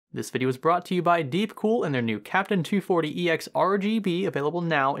This video is brought to you by Deepcool and their new Captain 240EX RGB, available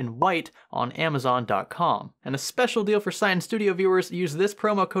now in white on Amazon.com. And a special deal for Science Studio viewers, use this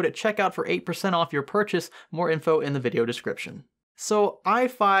promo code at checkout for 8% off your purchase. More info in the video description. So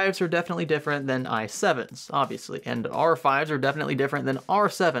i5s are definitely different than i7s, obviously, and R5s are definitely different than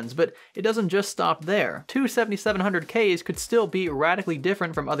R7s, but it doesn't just stop there. Two 7700Ks could still be radically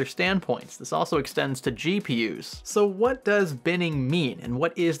different from other standpoints. This also extends to GPUs. So what does binning mean, and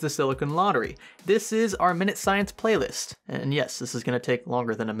what is the Silicon Lottery? This is our Minute Science playlist, and yes, this is going to take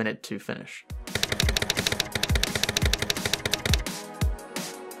longer than a minute to finish.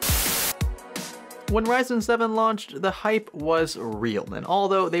 When Ryzen 7 launched, the hype was real, and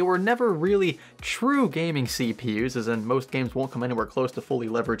although they were never really true gaming CPUs, as in most games won't come anywhere close to fully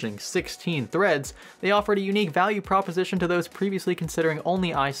leveraging 16 threads, they offered a unique value proposition to those previously considering only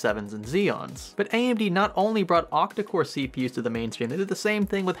i7s and Xeons. But AMD not only brought octa-core CPUs to the mainstream, they did the same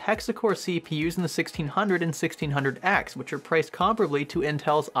thing with hexa-core CPUs in the 1600 and 1600X, which are priced comparably to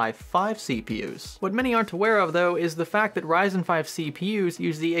Intel's i5 CPUs. What many aren't aware of, though, is the fact that Ryzen 5 CPUs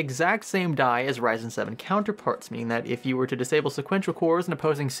use the exact same die as Ryzen 7 counterparts, meaning that if you were to disable sequential cores and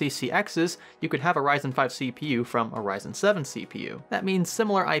opposing CCXs, you could have a Ryzen 5 CPU from a Ryzen 7 CPU. That means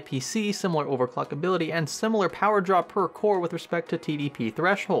similar IPC, similar overclockability, and similar power draw per core with respect to TDP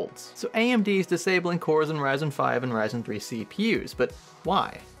thresholds. So AMD is disabling cores in Ryzen 5 and Ryzen 3 CPUs, but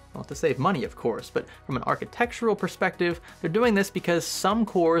why? Well, to save money, of course, but from an architectural perspective, they're doing this because some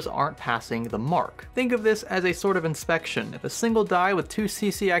cores aren't passing the mark. Think of this as a sort of inspection. If a single die with 2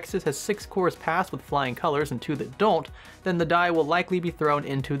 CCXs has 6 cores pass with flying colors and 2 that don't, then the die will likely be thrown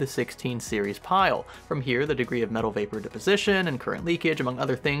into the 16 series pile. From here, the degree of metal vapor deposition and current leakage, among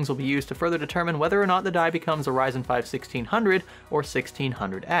other things, will be used to further determine whether or not the die becomes a Ryzen 5 1600 or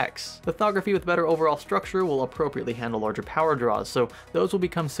 1600X. Lithography with better overall structure will appropriately handle larger power draws, so those will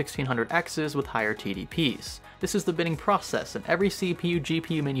become 1600Xs with higher TDPs. This is the binning process, and every CPU,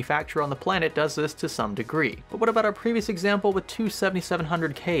 GPU manufacturer on the planet does this to some degree. But what about our previous example with two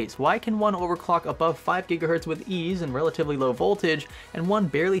 7700Ks? Why can one overclock above 5 GHz with ease and relatively low voltage, and one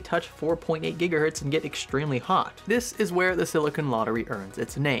barely touch 4.8 GHz and get extremely hot? This is where the Silicon Lottery earns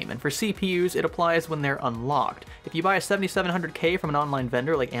its name, and for CPUs, it applies when they're unlocked. If you buy a 7700K from an online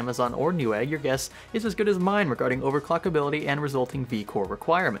vendor like Amazon or Newegg, your guess is as good as mine regarding overclockability and resulting V-core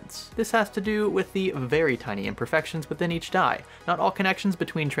requirements. This has to do with the very tiny imperfections within each die. Not all connections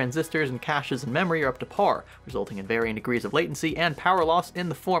between transistors and caches and memory are up to par, resulting in varying degrees of latency and power loss in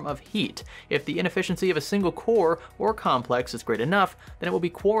the form of heat. If the inefficiency of a single core or complex is great enough, then it will be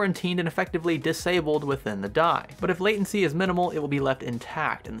quarantined and effectively disabled within the die. But if latency is minimal, it will be left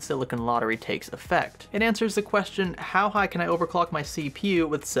intact, and the Silicon Lottery takes effect. It answers the question, how high can I overclock my CPU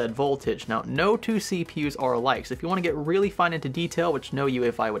with said voltage? Now, no two CPUs are alike, so if you want to get really fine into detail, which no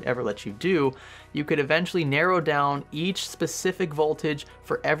UEFI would ever let you do, you could eventually narrow down each specific voltage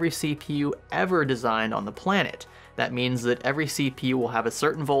for every CPU ever designed on the planet. That means that every CPU will have a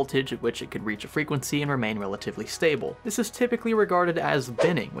certain voltage at which it could reach a frequency and remain relatively stable. This is typically regarded as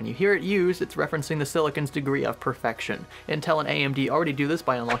binning. When you hear it used, it's referencing the silicon's degree of perfection. Intel and AMD already do this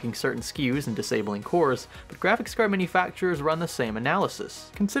by unlocking certain SKUs and disabling cores, but graphics card manufacturers run the same analysis.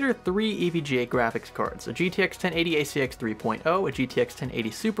 Consider 3 EVGA graphics cards, a GTX 1080 ACX 3.0, a GTX 1080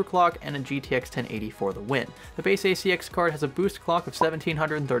 Superclock, and a GTX 1080 for the win. The base ACX card has a boost clock of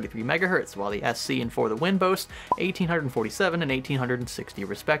 1733 MHz, while the SC and for the win boast 1847 and 1860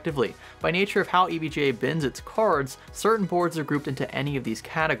 respectively. By nature of how EVGA bins its cards, certain boards are grouped into any of these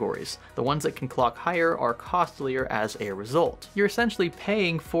categories. The ones that can clock higher are costlier as a result. You're essentially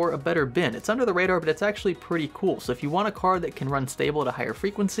paying for a better bin. It's under the radar, but it's actually pretty cool. So if you want a card that can run stable at a higher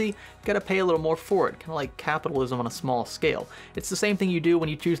frequency, you gotta pay a little more for it, kind of like capitalism on a small scale. It's the same thing you do when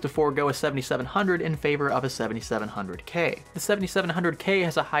you choose to forego a 7700 in favor of a 7700K. The 7700K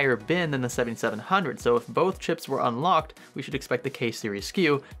has a higher bin than the 7700, so if both chips were unlocked, we should expect the K-series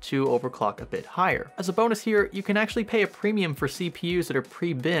SKU to overclock a bit higher. As a bonus here, you can actually pay a premium for CPUs that are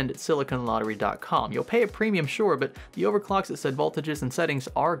pre-binned at siliconlottery.com. You'll pay a premium, sure, but the overclocks at said voltages and settings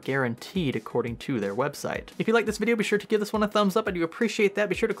are guaranteed according to their website. If you like this video, be sure to give this one a thumbs up. I do appreciate that.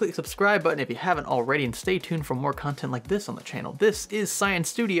 Be sure to click the subscribe button if you haven't already, and stay tuned for more content like this on the channel. This is Science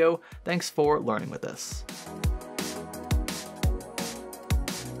Studio. Thanks for learning with us.